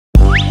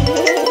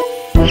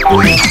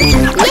Little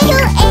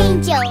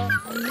angel.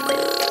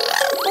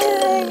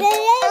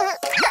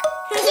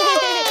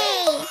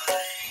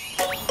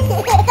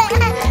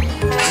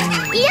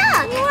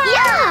 Yuck!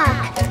 Yuck!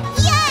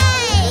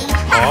 Yay!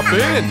 Hop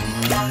in.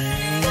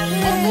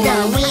 The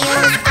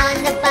wheels on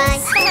the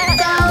bus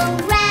go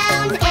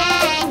round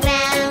and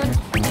round,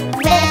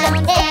 round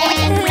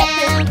and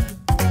round,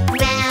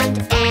 round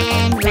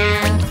and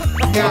round.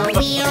 The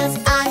wheels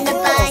on the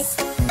bus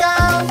go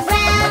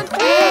round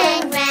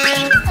and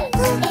round,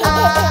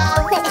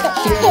 all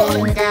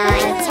through the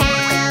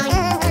town.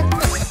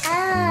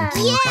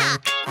 Yeah,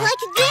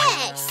 like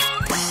this.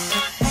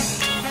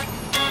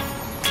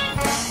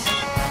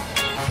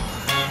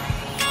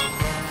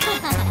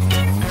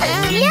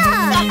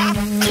 Yeah.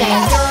 The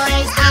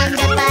doors on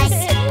the bus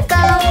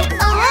go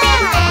open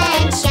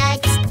and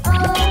shut,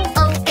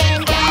 open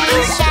and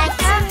shut,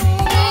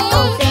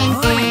 open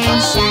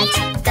and shut.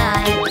 The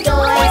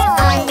doors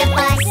on the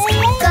bus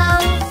go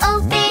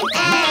open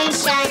and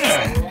shut,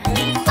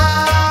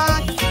 all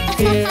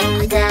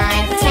through the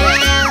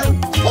town.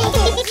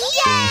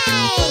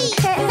 Yay!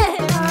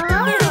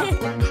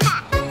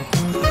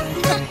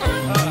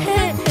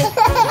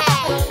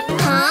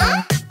 Huh?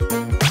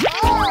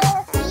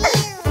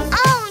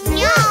 Oh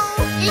no!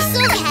 It's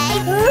okay.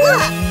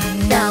 Look!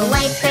 The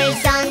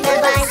wipers on the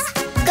bus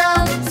go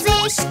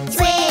swish,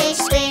 swish,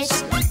 swish,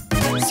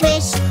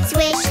 swish,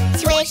 swish,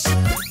 swish,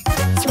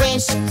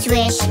 swish,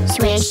 swish,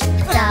 swish.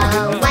 The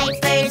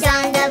wipers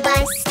on the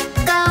bus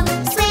go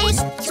swish,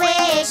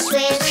 swish,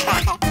 swish,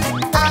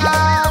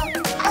 all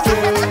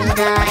through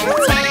the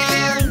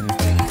town.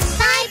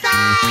 Bye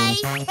bye.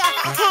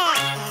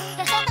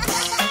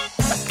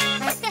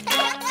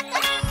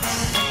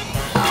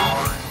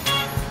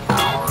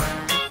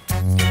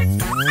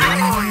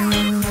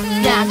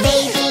 The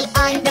baby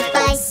on the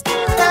bus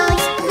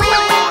goes wah,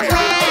 wah,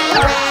 wah,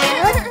 wah,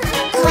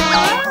 wah,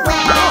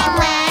 wah,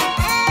 wah,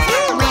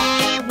 wah,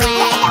 wah.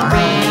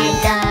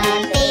 The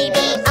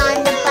baby on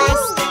the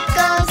bus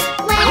goes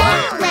wah,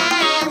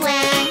 wah,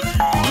 wah,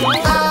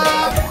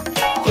 all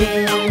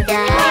through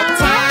the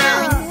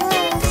town.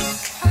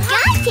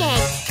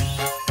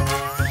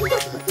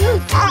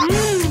 Got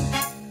it!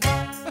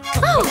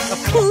 Oh,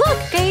 look,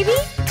 baby.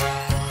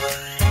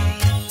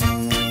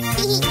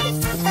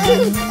 The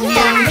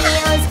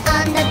wheels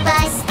on the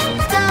bus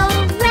go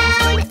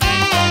round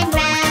and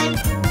round,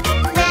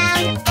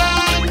 round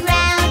and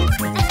round,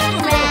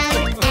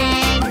 round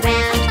and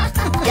round.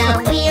 The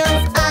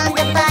wheels on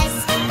the bus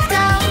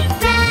go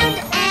round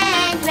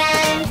and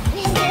round,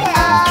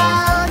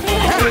 all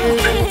through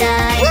the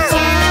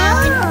town.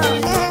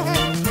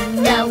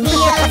 The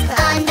wheels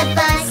on the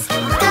bus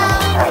go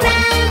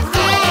round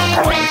and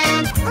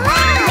round,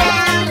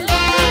 round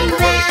and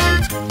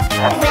round,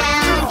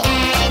 round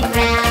and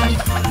round.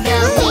 The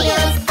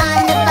wheels on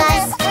the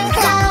bus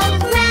go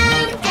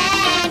round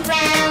and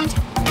round,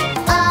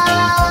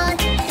 all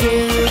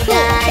through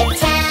the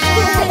town.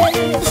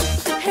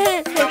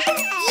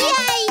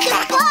 Yay, the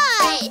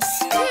bus!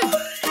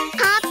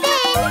 Hop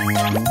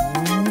in.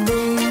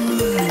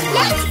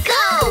 Let's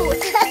go!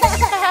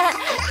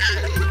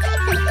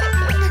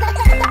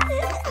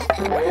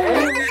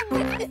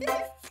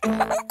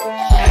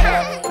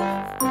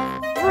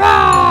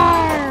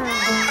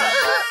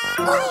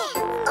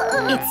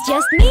 It's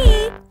just me,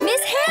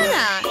 Miss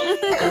Hannah.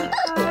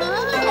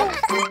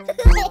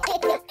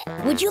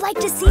 Would you like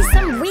to see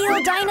some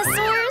real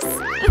dinosaurs?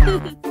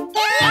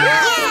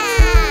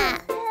 Yeah!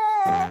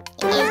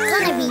 It's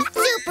gonna be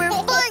super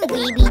fun,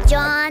 Baby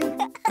John.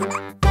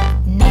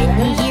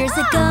 Many years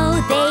ago,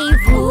 they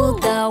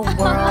ruled the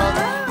world.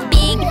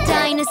 Big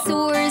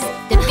dinosaurs,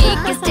 the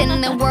biggest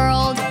in the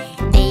world.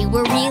 They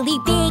were really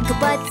big,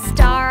 but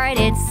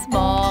started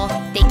small.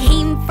 They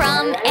came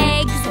from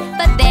eggs,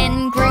 but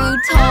then grew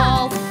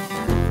tall.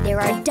 There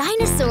are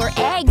dinosaur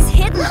eggs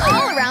hidden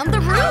all around the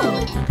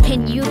room.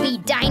 Can you be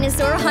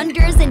dinosaur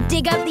hunters and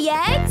dig up the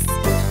eggs?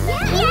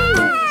 Yeah!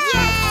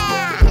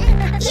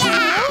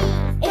 Yeah!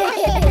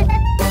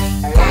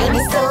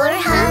 Dinosaur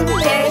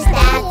hunters,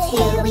 that's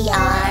who we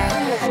are.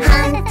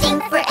 Hunting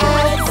for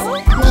eggs,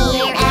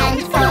 near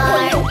and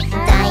far.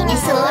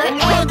 Dinosaur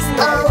eggs,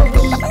 oh,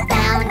 we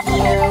found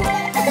you.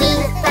 We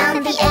found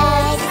the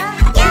eggs.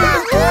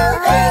 Yahoo!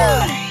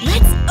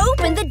 Let's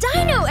open the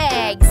dino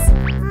eggs.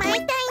 My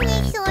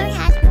dinosaur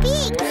has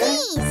big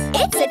teeth.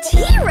 It's a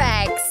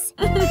T-Rex.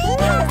 Mine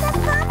has a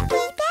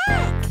floppy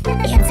back.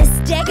 It's a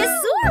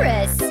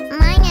Stegosaurus.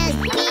 Mine has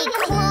big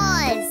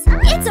claws.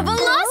 It's a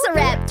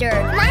Velociraptor.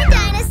 My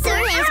dinosaur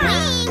has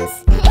wings.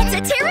 It's a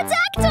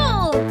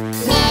Pterodactyl.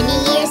 Many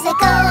years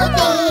ago,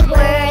 they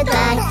were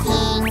the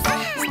kings,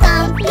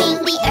 stomping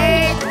the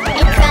earth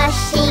and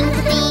crushing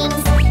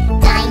things.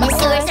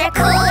 Dinosaurs are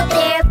cool,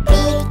 they're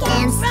big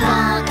and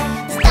strong,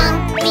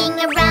 stomping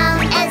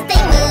around as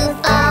they move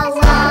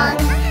along.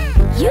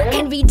 You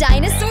can be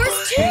dinosaurs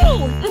too.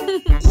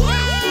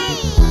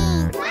 Yay!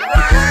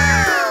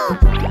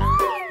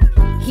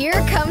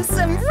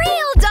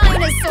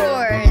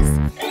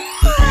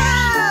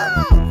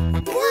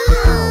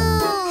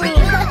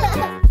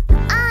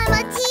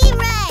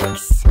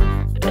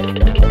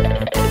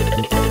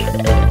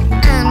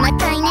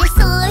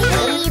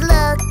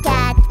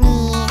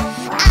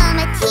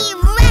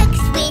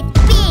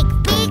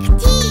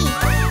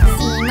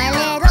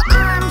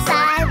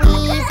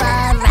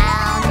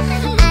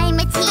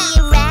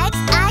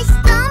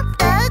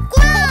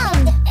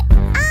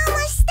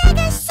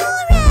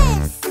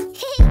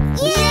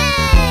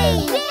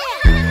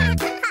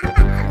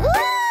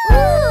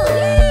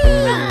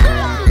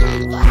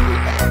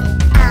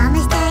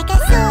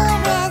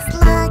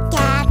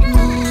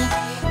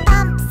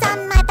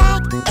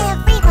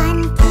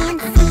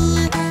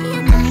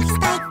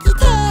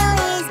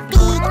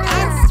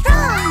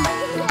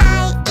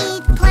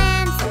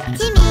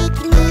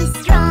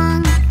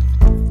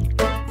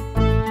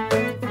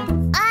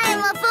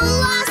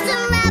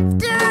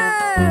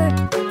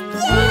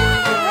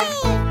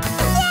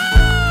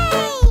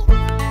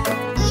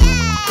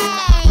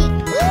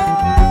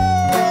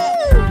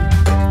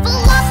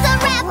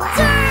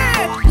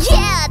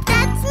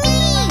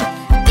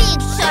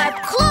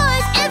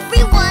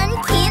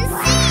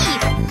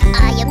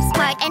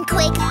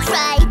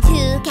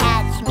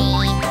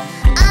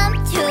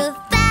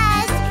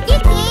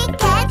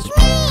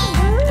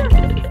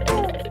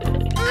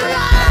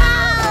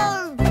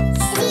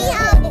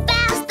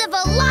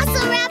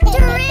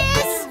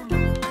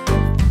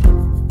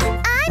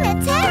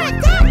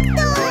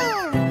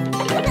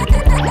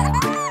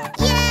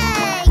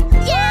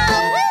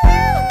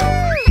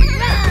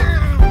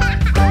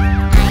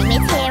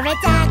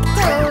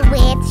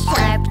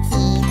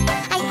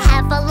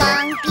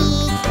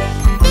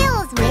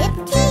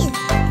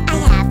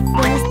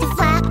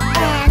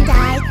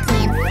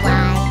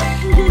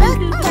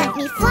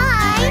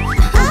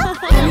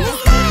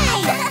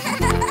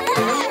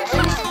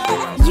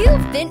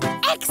 been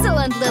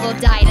excellent, little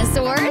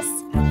dinosaurs.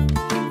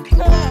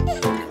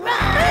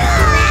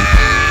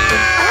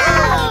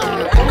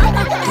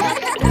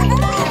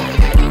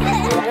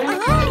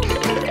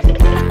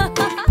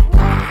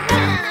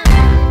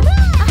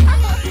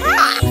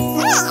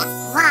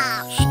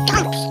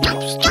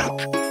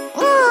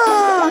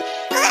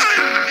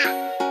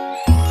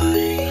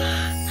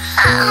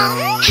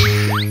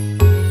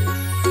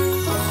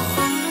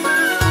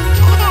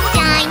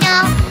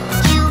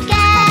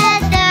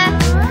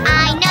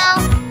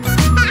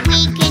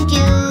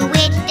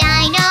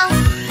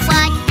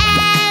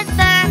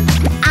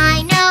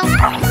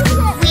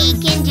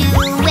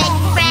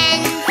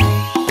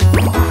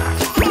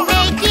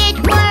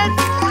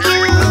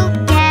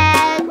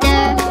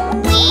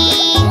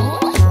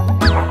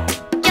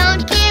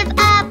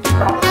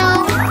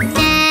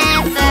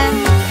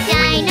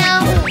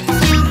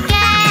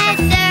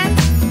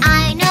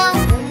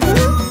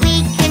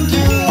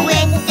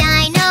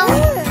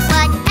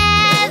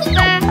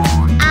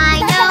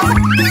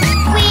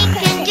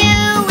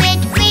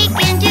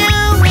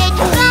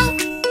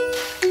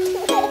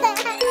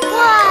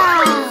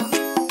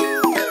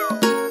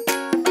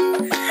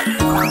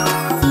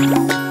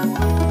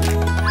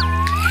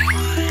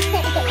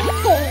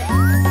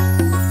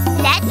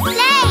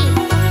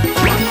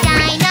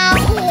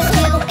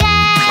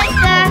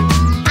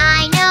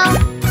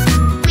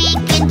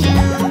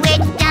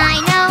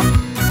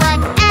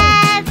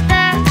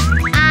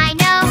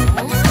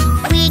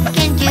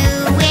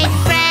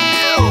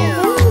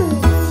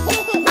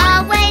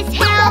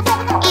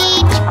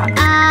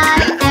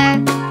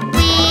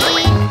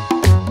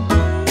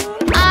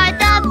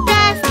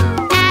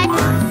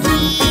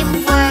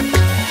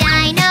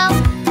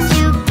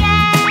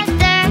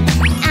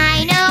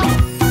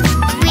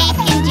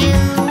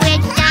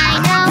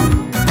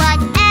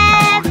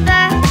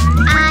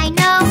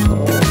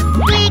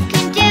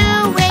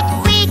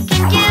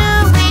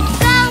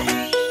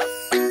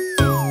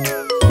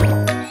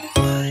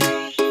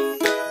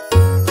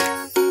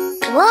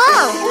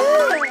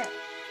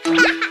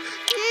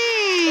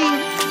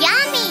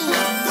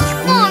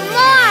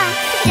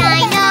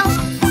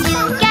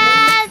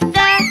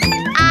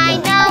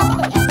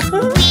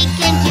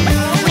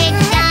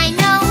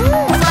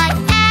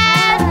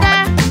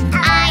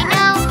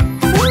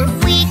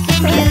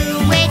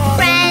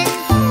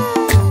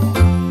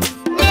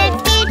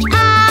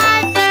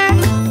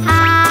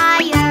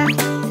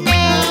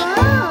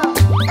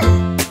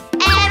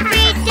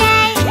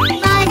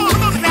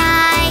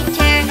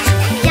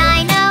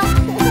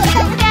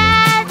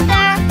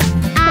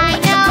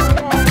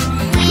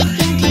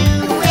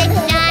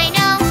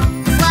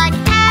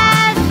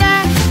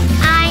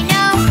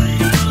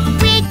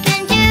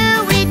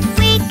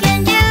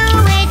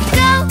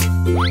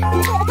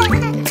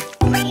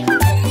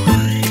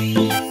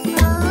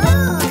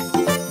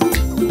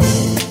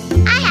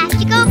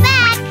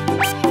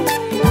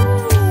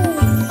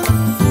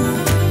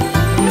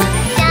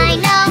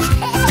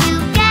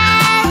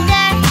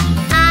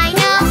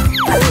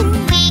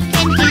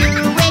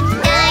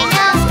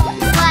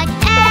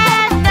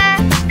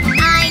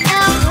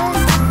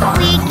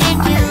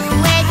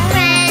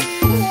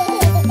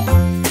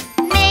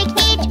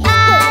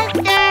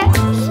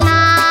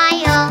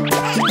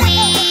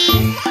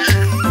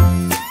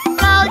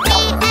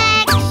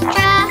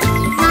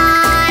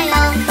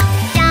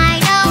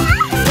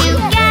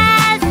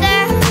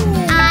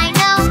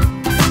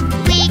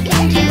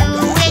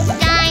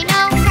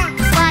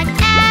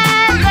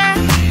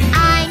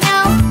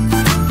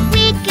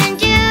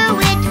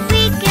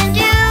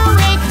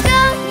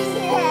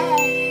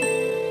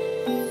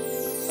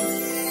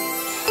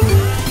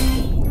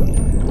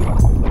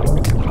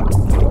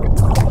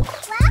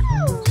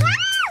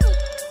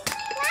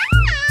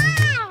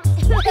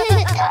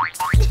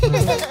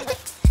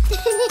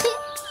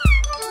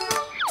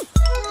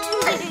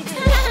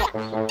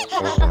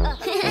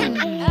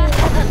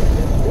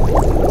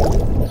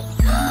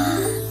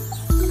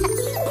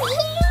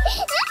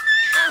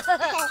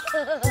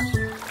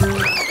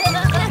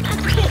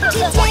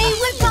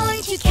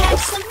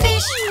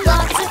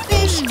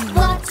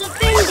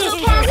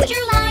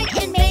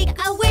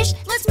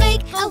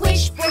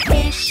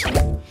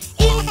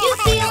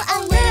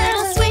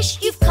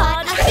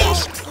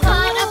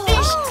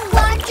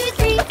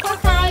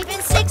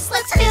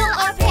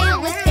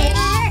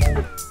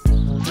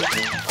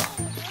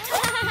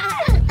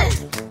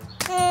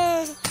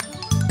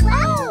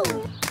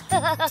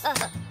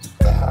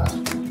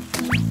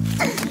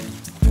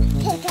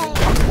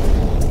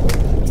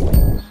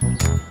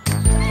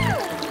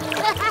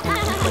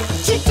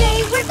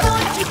 Today we're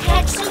going to catch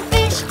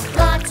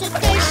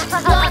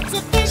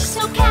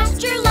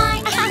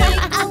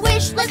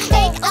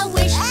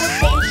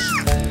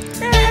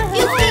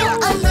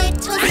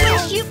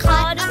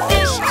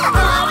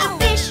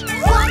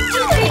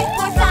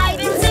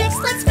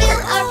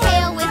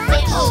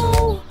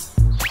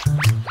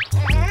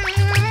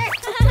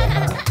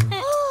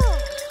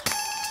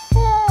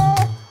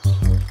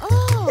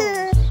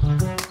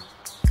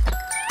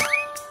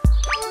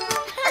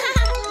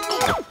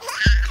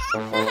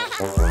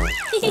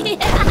Today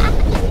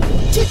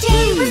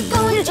we're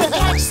going to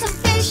catch some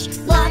fish.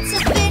 Lots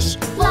of fish,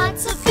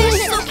 lots of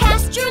fish. So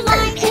cast your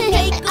line and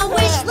make a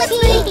wish. Let's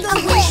make a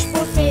wish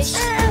for fish.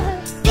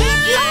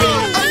 If you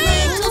feel a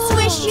little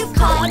swish, you've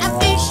caught a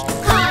fish,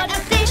 caught a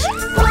fish.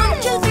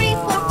 1, 2, 3,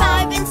 4,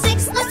 5, and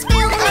 6. Let's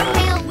fill our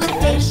pail with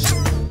fish.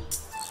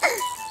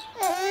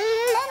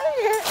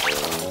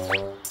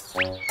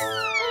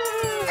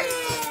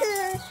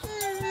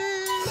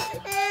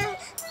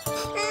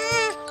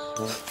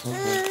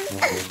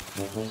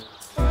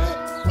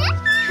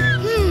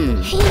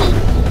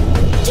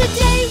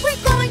 Today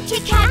we're going to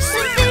catch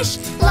some fish.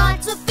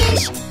 Lots of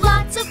fish,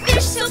 lots of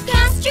fish. So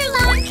cast your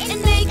line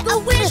and make a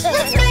wish.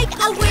 Let's make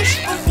a wish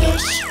for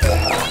fish.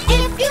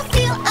 If you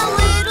feel a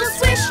little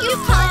swish,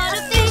 you've caught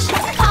a fish,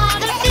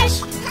 caught a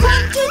fish.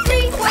 1, 2,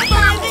 3, 4,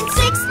 5, and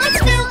 6. Let's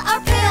fill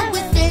our pail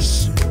with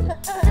fish.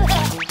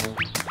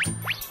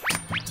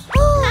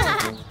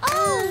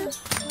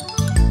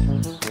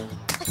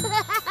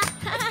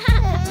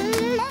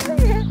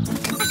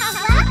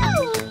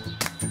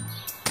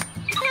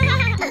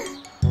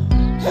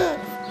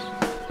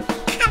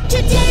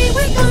 Today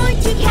we're going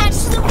to catch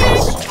some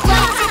fish.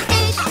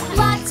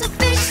 Lots of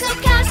fish. So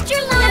cast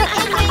your line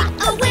and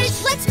make a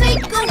wish. Let's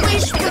make a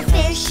wish for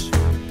fish.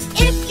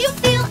 If you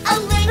feel a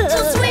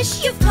little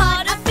swish, you've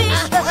caught a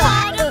fish,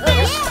 caught a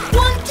fish.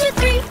 1, 2,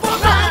 3, 4,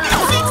 5,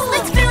 and 6.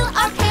 Let's fill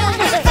our pail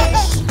with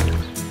fish.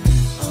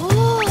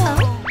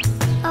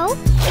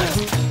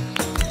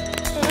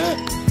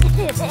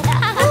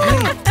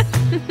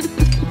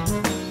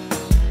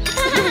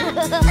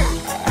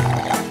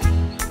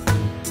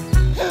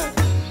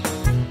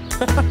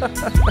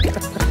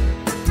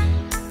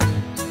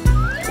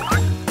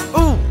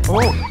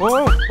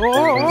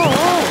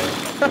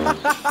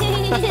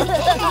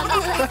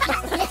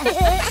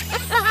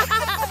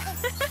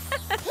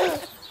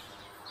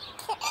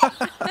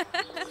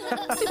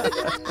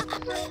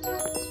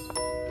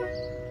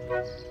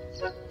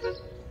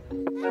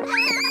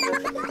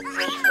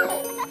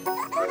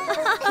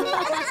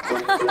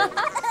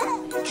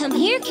 Come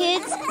here,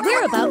 kids.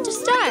 We're about to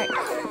start.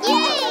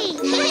 Yay!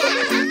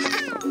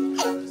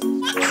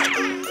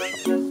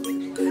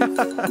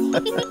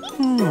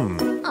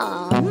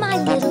 Aw, my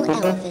little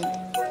elephant.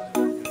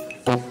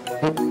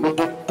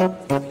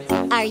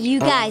 Are you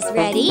guys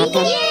ready?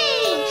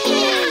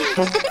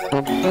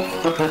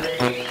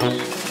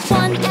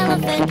 One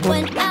elephant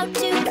went out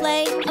to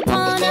play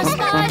upon a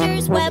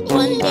spider's web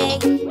one day.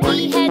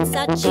 He had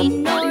such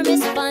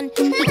enormous fun,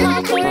 he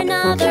called for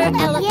another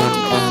elephant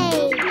to come.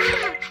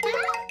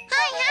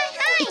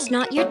 It's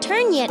not your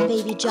turn yet,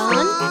 baby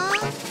John.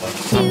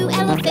 2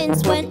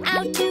 elephants went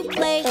out to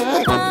play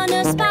upon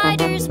a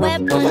spider's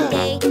web one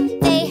day.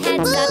 They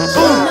had such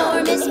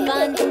enormous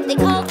fun, they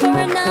called for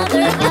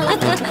another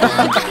elephant to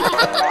come.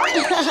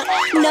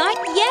 Not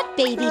yet,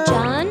 baby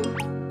John.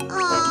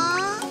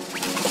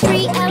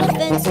 3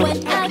 elephants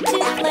went out to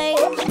play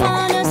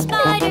upon a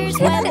spider's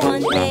web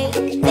one day.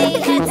 They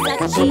had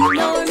such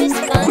enormous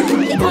fun,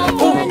 they called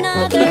for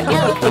another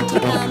elephant to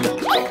come.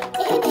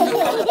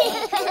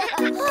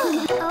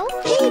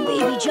 Hey,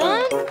 baby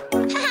John.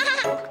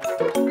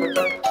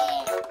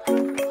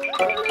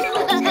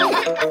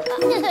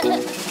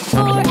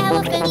 4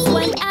 elephants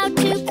went out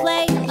to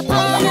play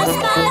upon a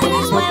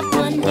spider's web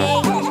one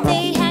day.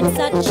 They had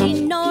such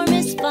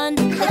enormous fun,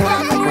 they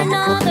called for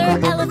another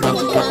elephant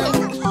to come.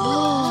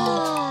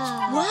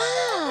 Wow!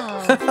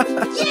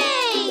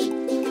 Yay!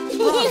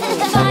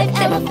 5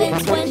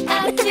 elephants went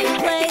out to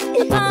play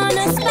upon a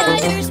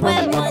spider's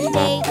web one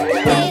day.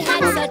 They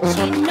had such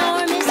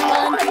enormous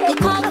fun, they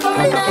called for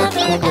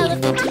another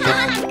elephant to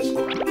come.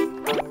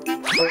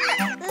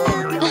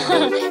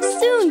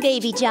 Soon,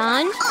 baby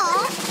John.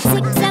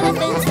 6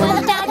 elephants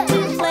went out to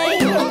play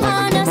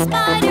upon a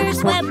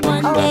spider's web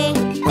one day.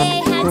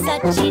 They had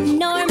such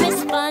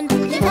enormous fun,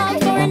 they called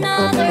for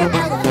another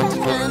elephant to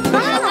come.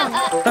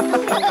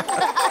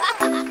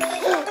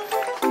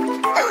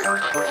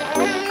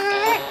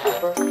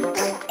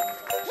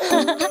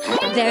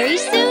 Very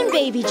soon,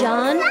 baby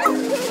John.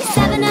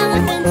 7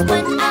 elephants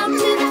went out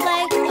to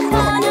play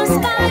upon a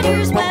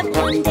spider's web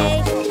one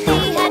day.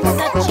 They had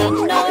such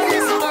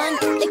enormous fun,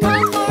 they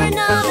called for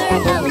another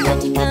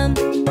elephant to come.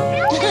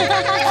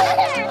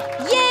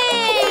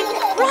 Yay!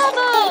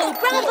 Bravo!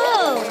 Bravo!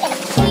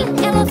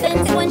 8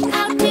 elephants went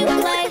out to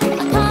play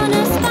upon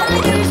a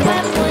spider's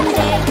web one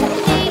day.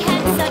 They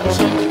had such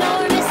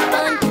enormous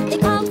fun, they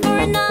called for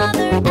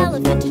another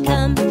elephant to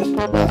come.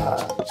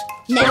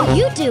 Now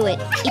you do it.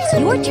 It's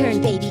your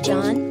turn, baby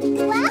John.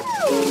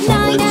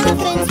 9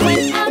 elephants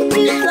went out to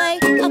play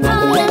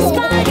upon a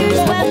spider's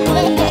web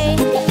one day.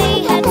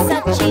 They had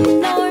such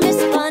enormous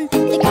fun,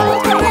 they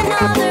called for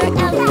another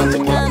elephant to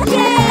come.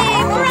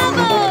 Yay!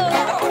 Bravo!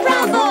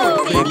 Bravo,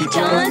 baby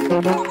John.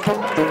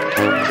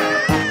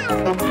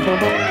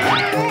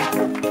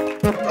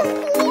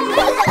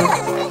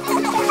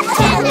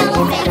 10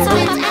 elephants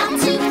went out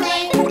to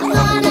play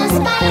upon a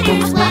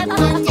spider's web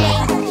one day.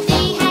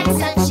 They had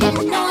such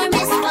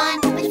enormous fun,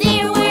 but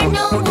there were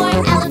no more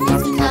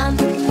elephants to come.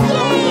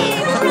 Yay!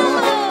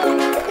 Bravo!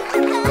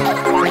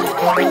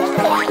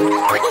 Hello,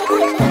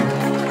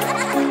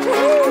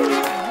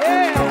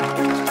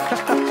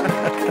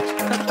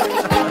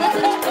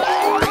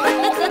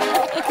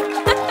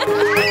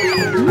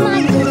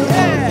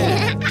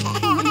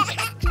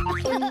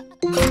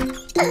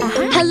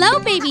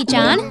 Baby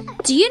John.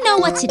 Do you know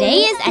what today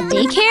is at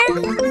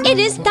daycare? It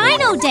is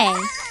Dino Day.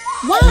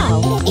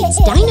 Wow, it's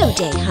Dino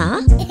Day,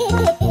 huh?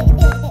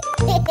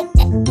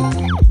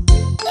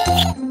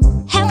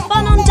 Have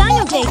fun on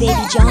Dino Day,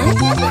 Baby John.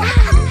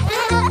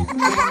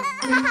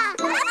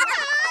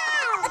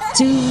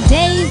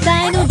 Today's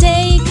Dino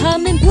Day,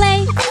 come and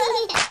play.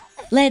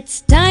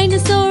 Let's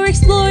dinosaur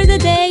explore the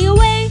day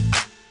away.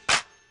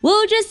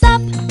 We'll dress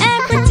up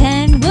and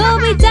pretend we'll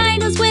be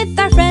dinos with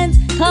our friends.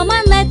 Come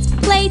on, let's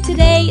play.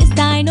 Today is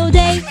Dino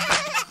Day.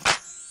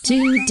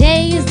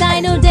 Today is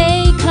Dino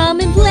Day, come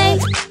and play.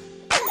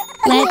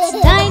 Let's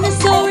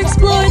dinosaur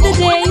explore the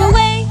day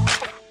away.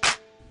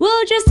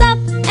 We'll dress up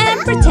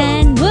and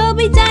pretend we'll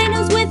be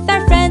dinos with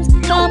our friends.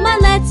 Come on,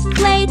 let's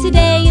play.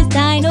 Today is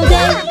Dino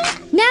Day.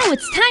 Now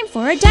it's time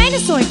for a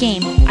dinosaur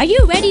game. Are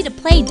you ready to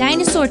play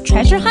dinosaur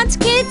treasure hunt,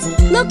 kids?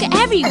 Look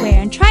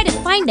everywhere and try to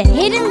find the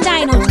hidden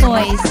dino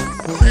toys.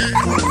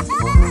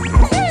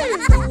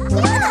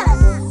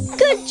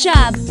 Good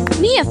job!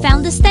 Mia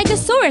found the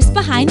Stegosaurus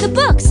behind the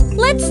books.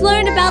 Let's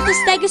learn about the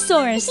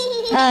Stegosaurus.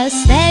 A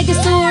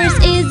Stegosaurus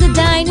is a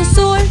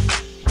dinosaur.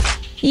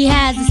 He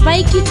has a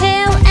spiky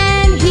tail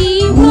and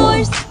he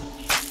roars.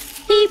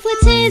 He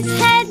puts his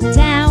head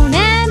down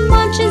and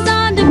munches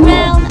on the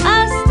ground.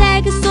 A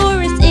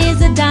Stegosaurus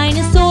is a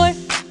dinosaur.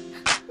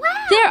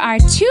 There are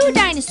 2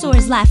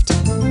 dinosaurs left,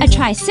 a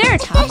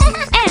Triceratops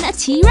and a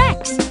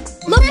T-Rex.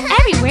 Look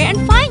everywhere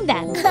and find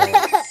them.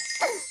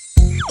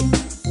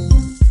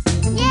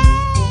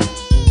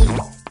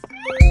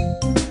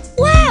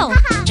 Wow!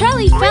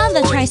 Charlie found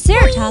the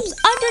Triceratops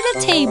under the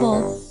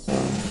table.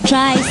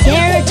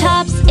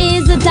 Triceratops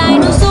is a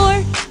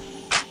dinosaur.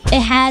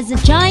 It has a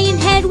giant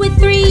head with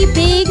 3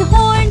 big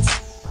horns.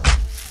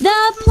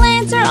 The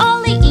plants are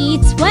all it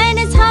eats when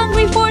it's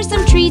hungry for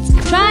some treats.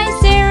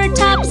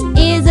 Triceratops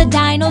is a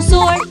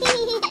dinosaur.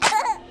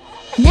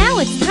 Now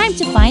it's time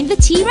to find the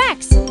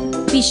T-Rex.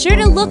 Be sure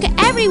to look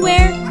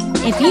everywhere.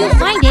 If you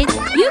find it,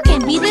 you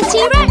can be the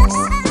T-Rex.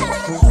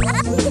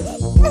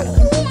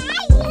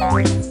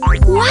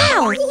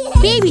 Wow!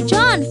 Baby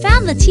John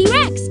found the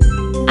T-Rex.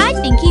 I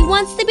think he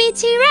wants to be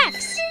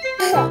T-Rex.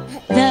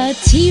 The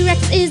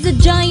T-Rex is a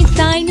giant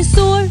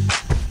dinosaur.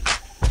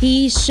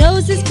 He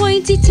shows his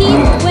pointy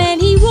teeth when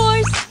he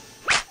roars.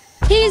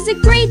 He's a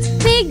great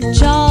big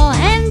jaw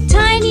and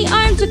tiny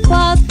arms with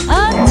claws.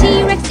 A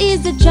T-Rex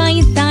is a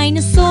giant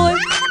dinosaur.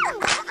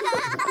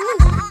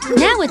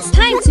 Now it's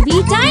time to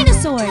be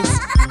dinosaurs.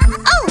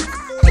 Oh!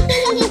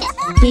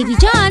 Baby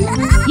John,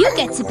 you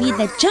get to be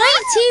the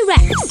giant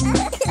T-Rex.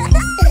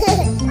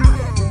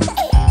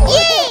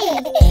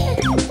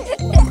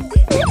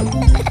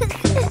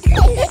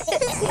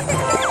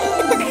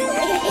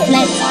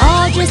 Let's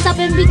all dress up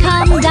and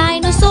become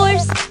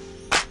dinosaurs.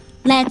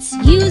 Let's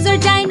use our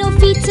dino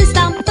feet to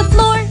stomp the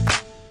floor.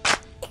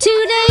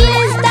 Today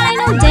is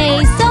Dino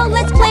Day, so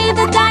let's play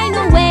the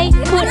dino way.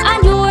 Put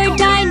on your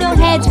dino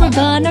heads, we're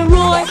gonna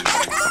roar.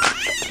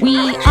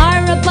 We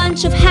are a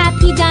bunch of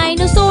happy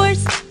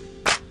dinosaurs.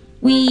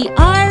 We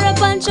are a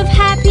bunch of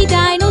happy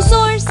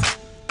dinosaurs.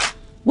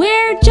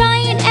 We're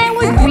giant and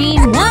we're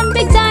green, one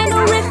big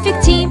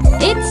dino-rific team.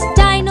 It's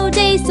Dino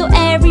Day, so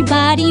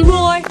everybody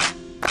roar.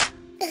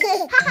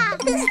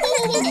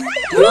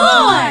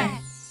 Roar!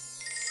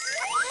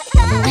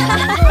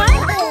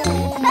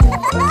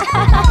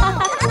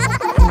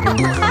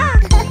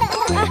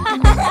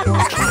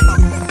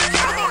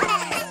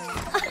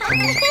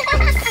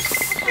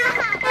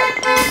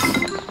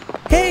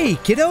 Hey,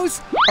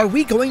 kiddos! Are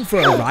we going for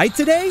a ride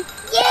today?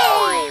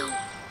 Yay!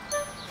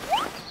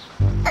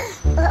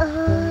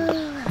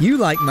 You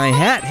like my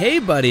hat, hey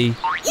buddy!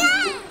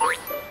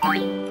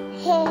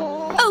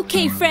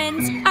 Okay,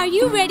 friends, are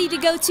you ready to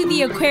go to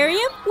the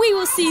aquarium? We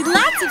will see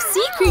lots of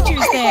sea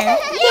creatures there.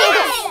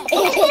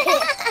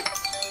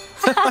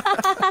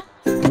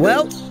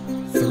 Well,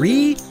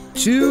 3,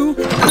 2,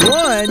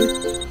 1,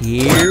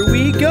 here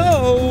we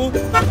go!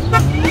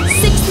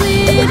 6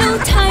 little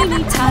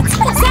tiny tots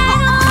sat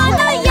on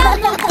a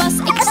yellow bus,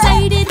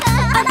 excited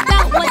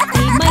about what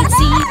they might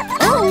see.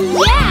 Oh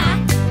yeah!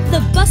 The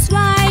bus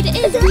ride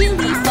is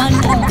really fun.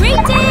 A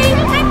great day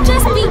had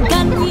just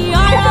begun. We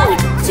are on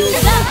to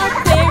the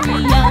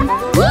aquarium.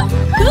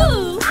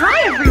 Woo-hoo! Hi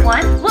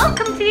everyone,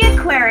 welcome to the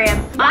aquarium.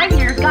 I'm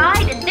your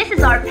guide and this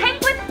is our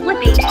penguin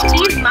Flippy.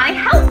 He's my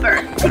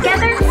helper.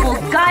 Together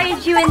we'll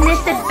guide you in this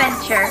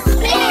adventure.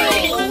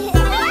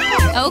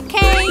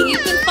 Okay, you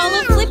can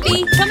follow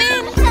Flippy. Come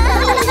in.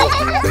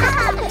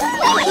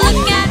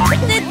 Look at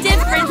the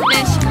different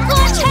fish.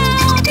 Watch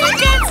how they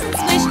dance and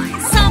swish.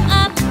 Some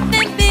up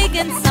and big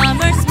and some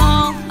are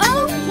small.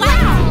 Oh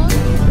wow!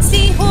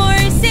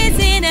 Seahorses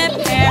in a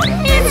pair.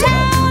 It's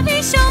how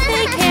they show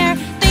they care.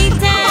 They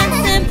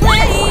dance and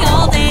play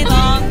all day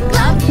long.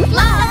 Love,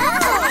 love.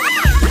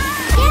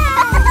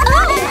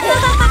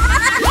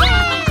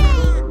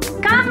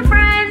 Come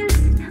friends,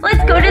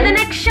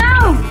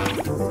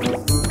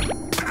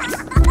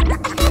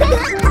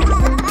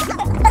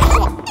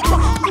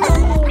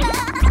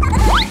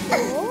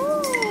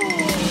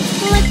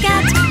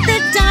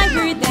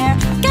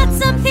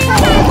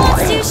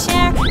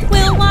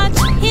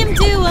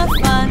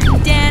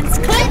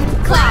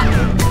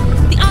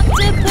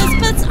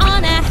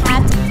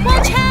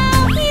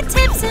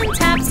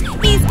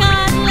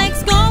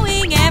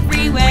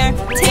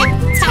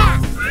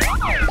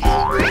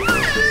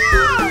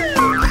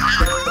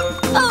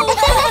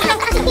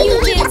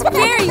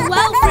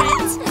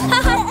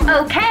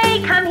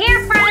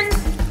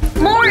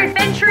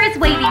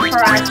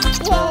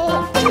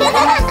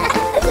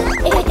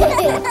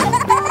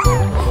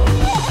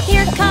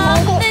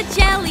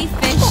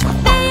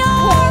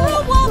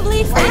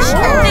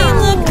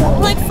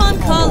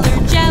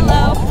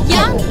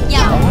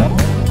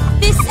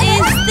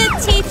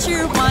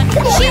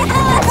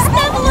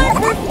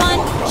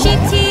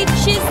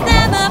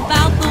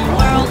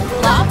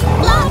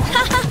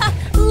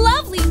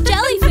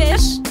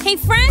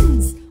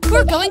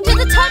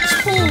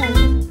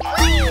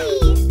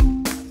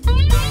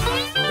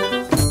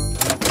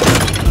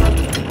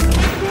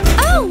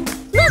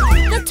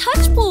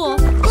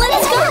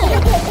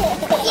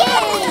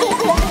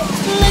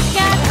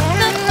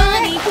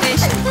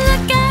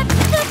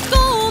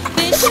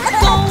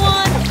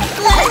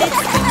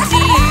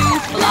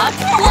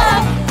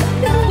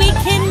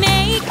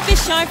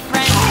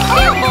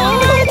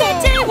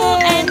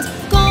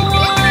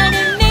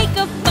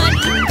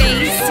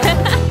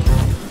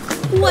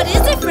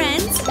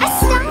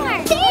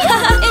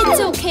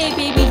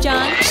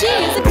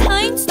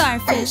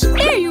 Swish,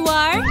 there you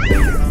are.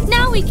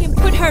 Now we can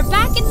put her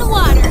back in the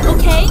water,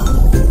 okay?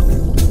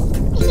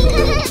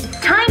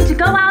 Time to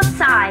go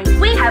outside.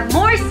 We have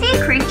more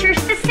sea creatures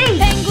to see.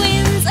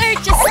 Penguins are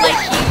just like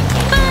you,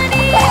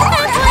 funny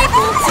and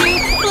playful too.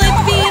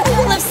 Flippy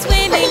loves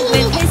swimming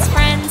with his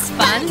friends.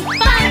 Fun,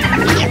 fun.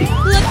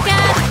 Look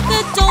at the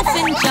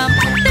dolphin jump.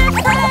 They're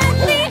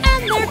friendly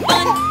and they're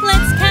fun.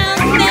 Let's count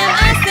them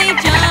as they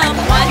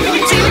jump. 1,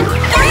 2,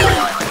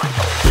 3.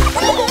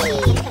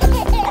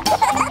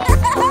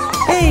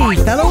 Hey,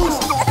 fellows!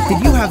 Did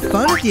you have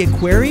fun at the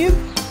aquarium?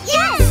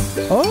 Yes!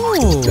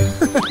 Oh!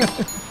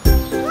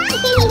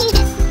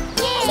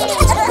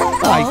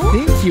 I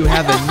think you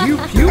have a new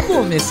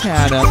pupil, Miss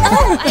Hannah.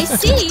 Oh, I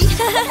see.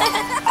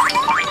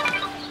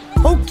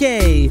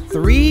 Okay,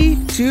 3,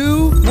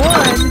 2,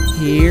 1,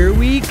 here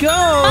we go!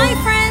 Bye,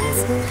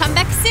 friends. Come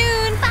back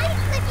soon. Bye,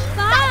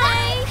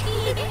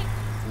 Flippy.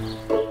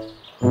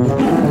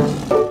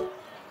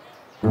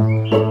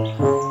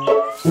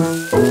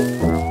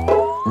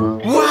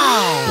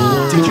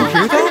 Wow! Did you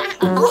hear that?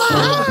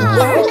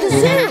 We're at the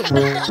zoo.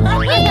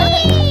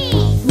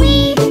 We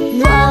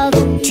love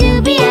to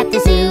be at the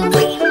zoo,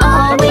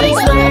 always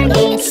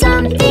learning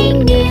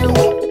something new.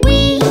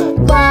 We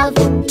love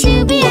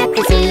to be at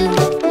the zoo.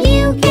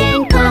 You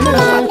can come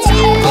along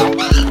too.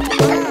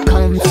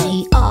 Come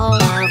see all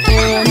our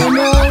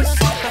animals.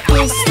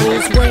 This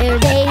is where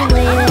they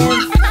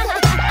live.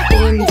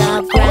 In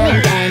the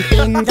ground and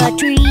in the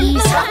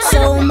trees.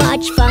 So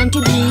much fun to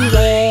be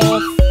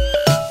with.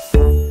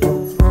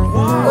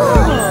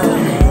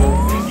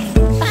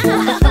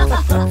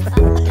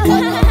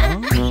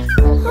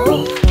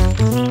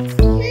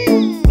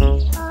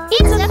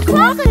 It's a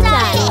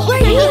crocodile!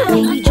 Where are you,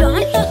 Baby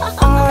John?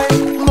 I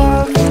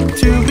love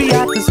to be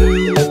at the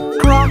zoo.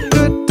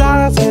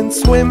 Crocodiles can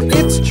swim,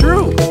 it's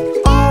true.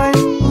 I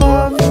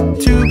love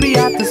to be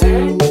at the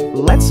zoo.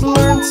 Let's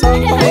learn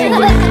something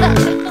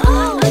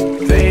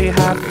new. They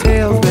have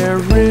tails, they're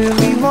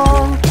really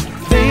long.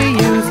 They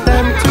use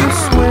them to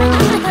swim.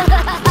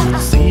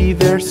 See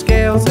their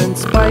scales and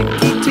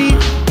spiky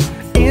teeth.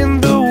 In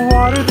the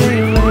water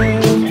they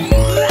live.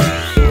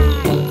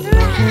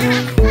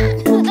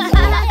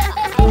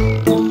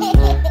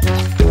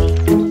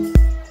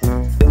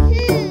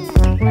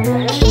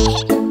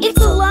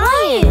 It's a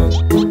lion!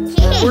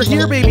 We're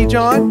here, Baby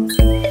John.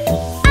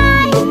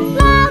 I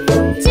love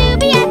to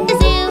be at the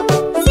zoo.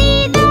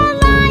 See the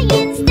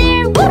lions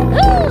there,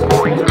 woohoo!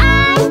 I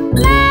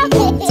love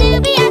to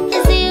be at the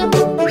zoo.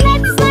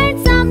 Let's learn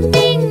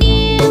something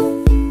new.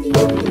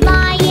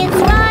 Lions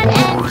run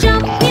and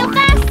jump real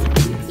fast.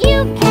 You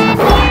can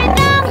hear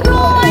them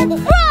roar,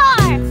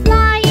 roar!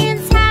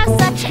 Lions have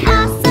such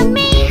awesome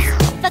manes.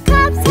 The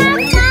cubs have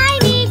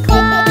tiny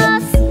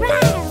claws.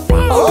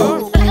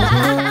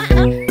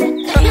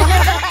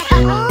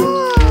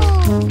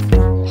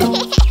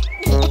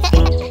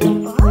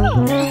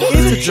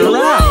 It's a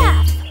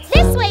giraffe.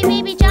 This way,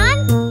 Baby John.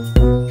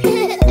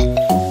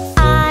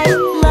 I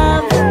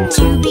love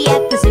to be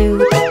at the zoo.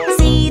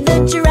 See the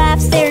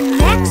giraffes, their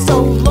necks so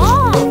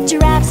long.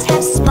 Giraffes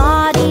have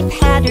spotty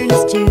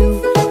patterns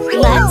too.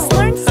 Let's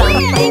learn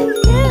something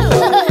new.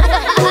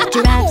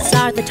 Giraffes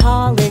are the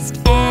tallest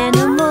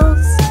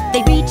animals.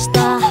 They reach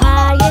the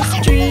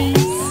highest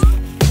trees.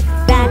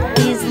 That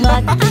is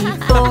lucky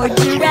for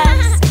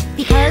giraffes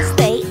because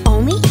they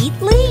only eat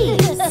leaves.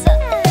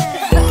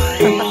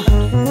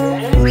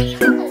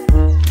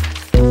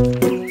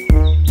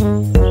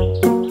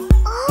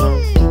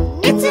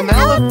 It's an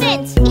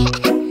elephant!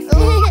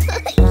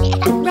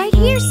 Right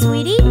here,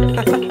 sweetie.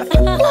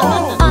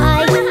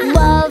 I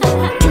love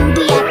to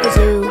be at the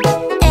zoo.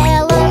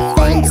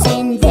 Elephants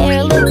in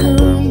their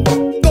lagoon.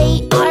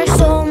 They are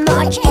so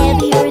much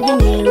heavier than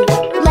you.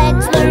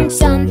 Let's learn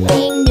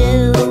something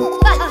new.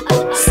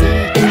 See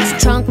its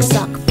trunk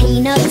suck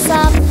peanuts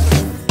up,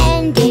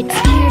 and its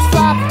ears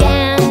flop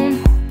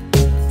down.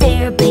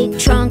 Their big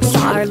trunks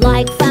are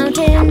like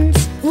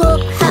fountains.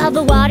 Look how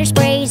the water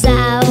sprays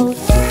out.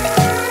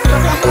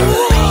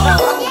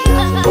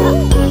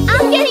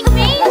 I'm getting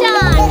rained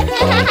on!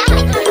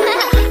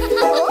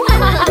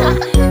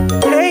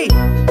 Hey,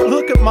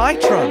 look at my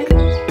trunk.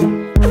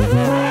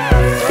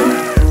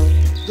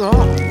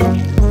 Oh,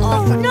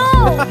 Oh no!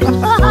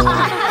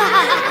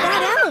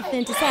 That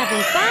elephant is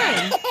having fun.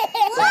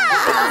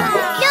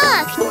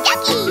 Look,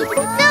 Ducky!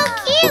 So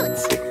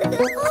cute!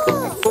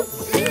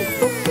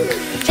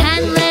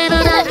 10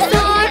 little ducks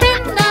are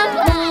in the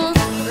pool.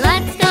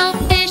 Let's go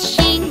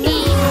fishing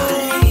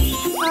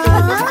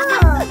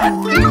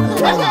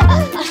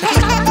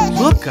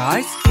look,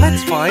 guys,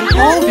 let's find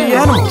all the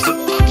animals.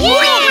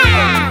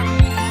 Yeah!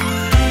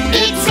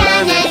 It's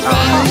an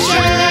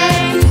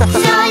adventure,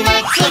 so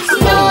let's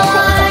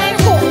explore.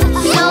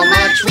 So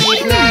much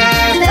we've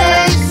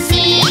never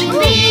seen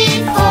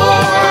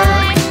before.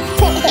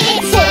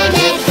 It's an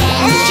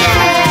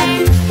adventure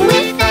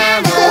with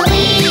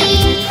family.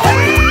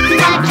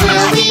 What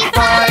will we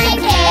find?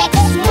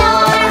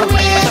 Explore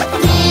with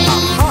me.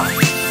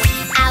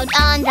 Out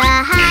on the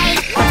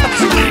hike,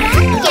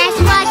 guess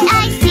what I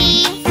see?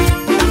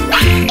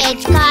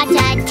 It's got a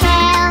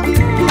tail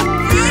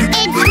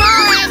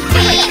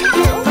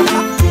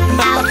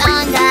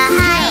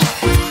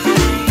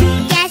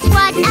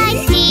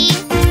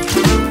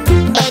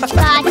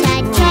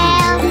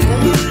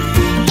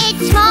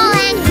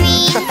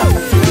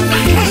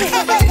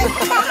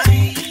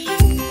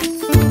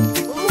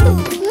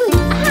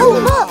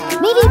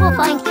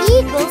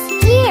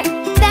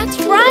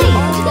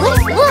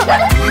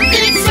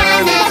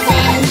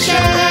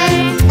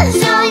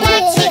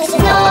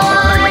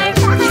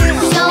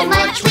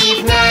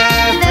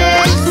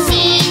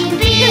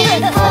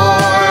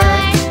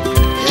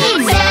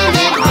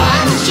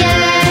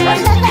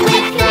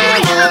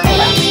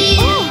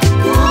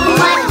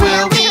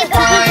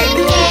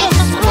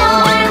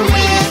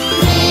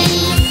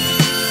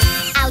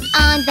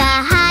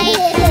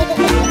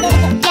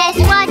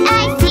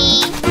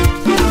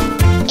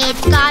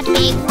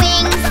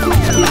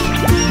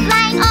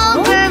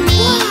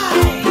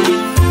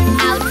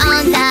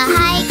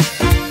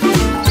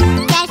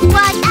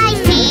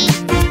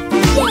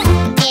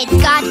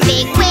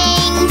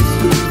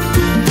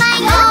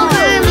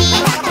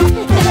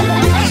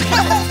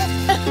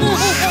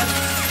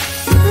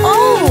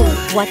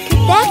What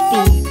could that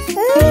be?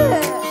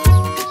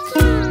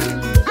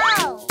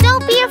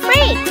 Don't be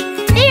afraid.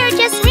 They are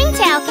just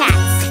ringtail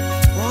cats.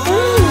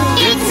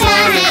 It's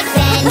an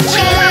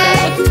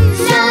adventure,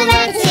 so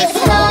let's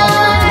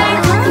explore.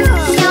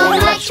 So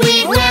much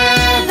we've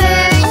never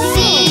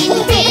seen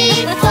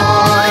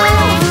before.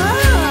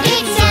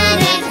 It's an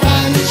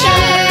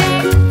adventure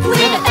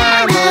with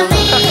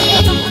family.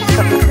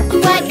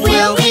 What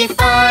will we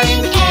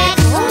find?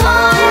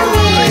 Explore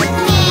with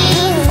me.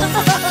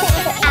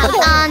 Out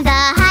on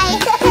the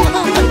hike,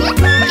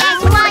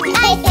 guess what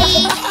I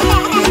see?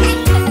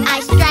 A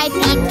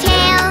stripy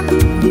tail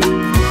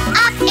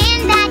up in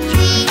that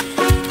tree.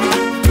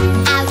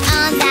 Out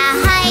on the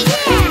hike,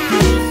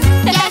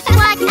 guess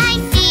what I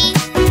see?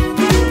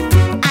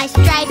 A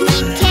stripy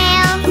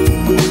tail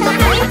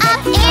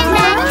up in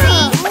that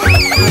tree.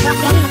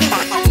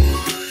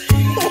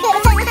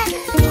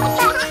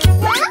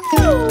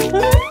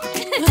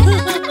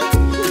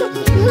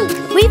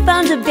 We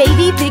found a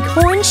baby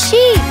bighorn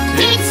sheep.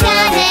 It's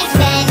an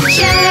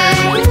adventure,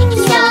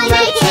 so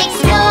let's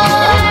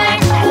explore.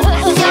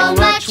 So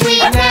much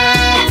we've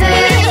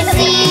never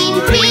seen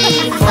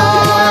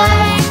before.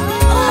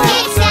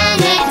 It's an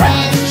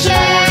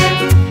adventure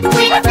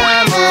with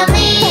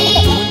family.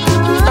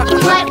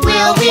 What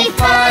will we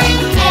find?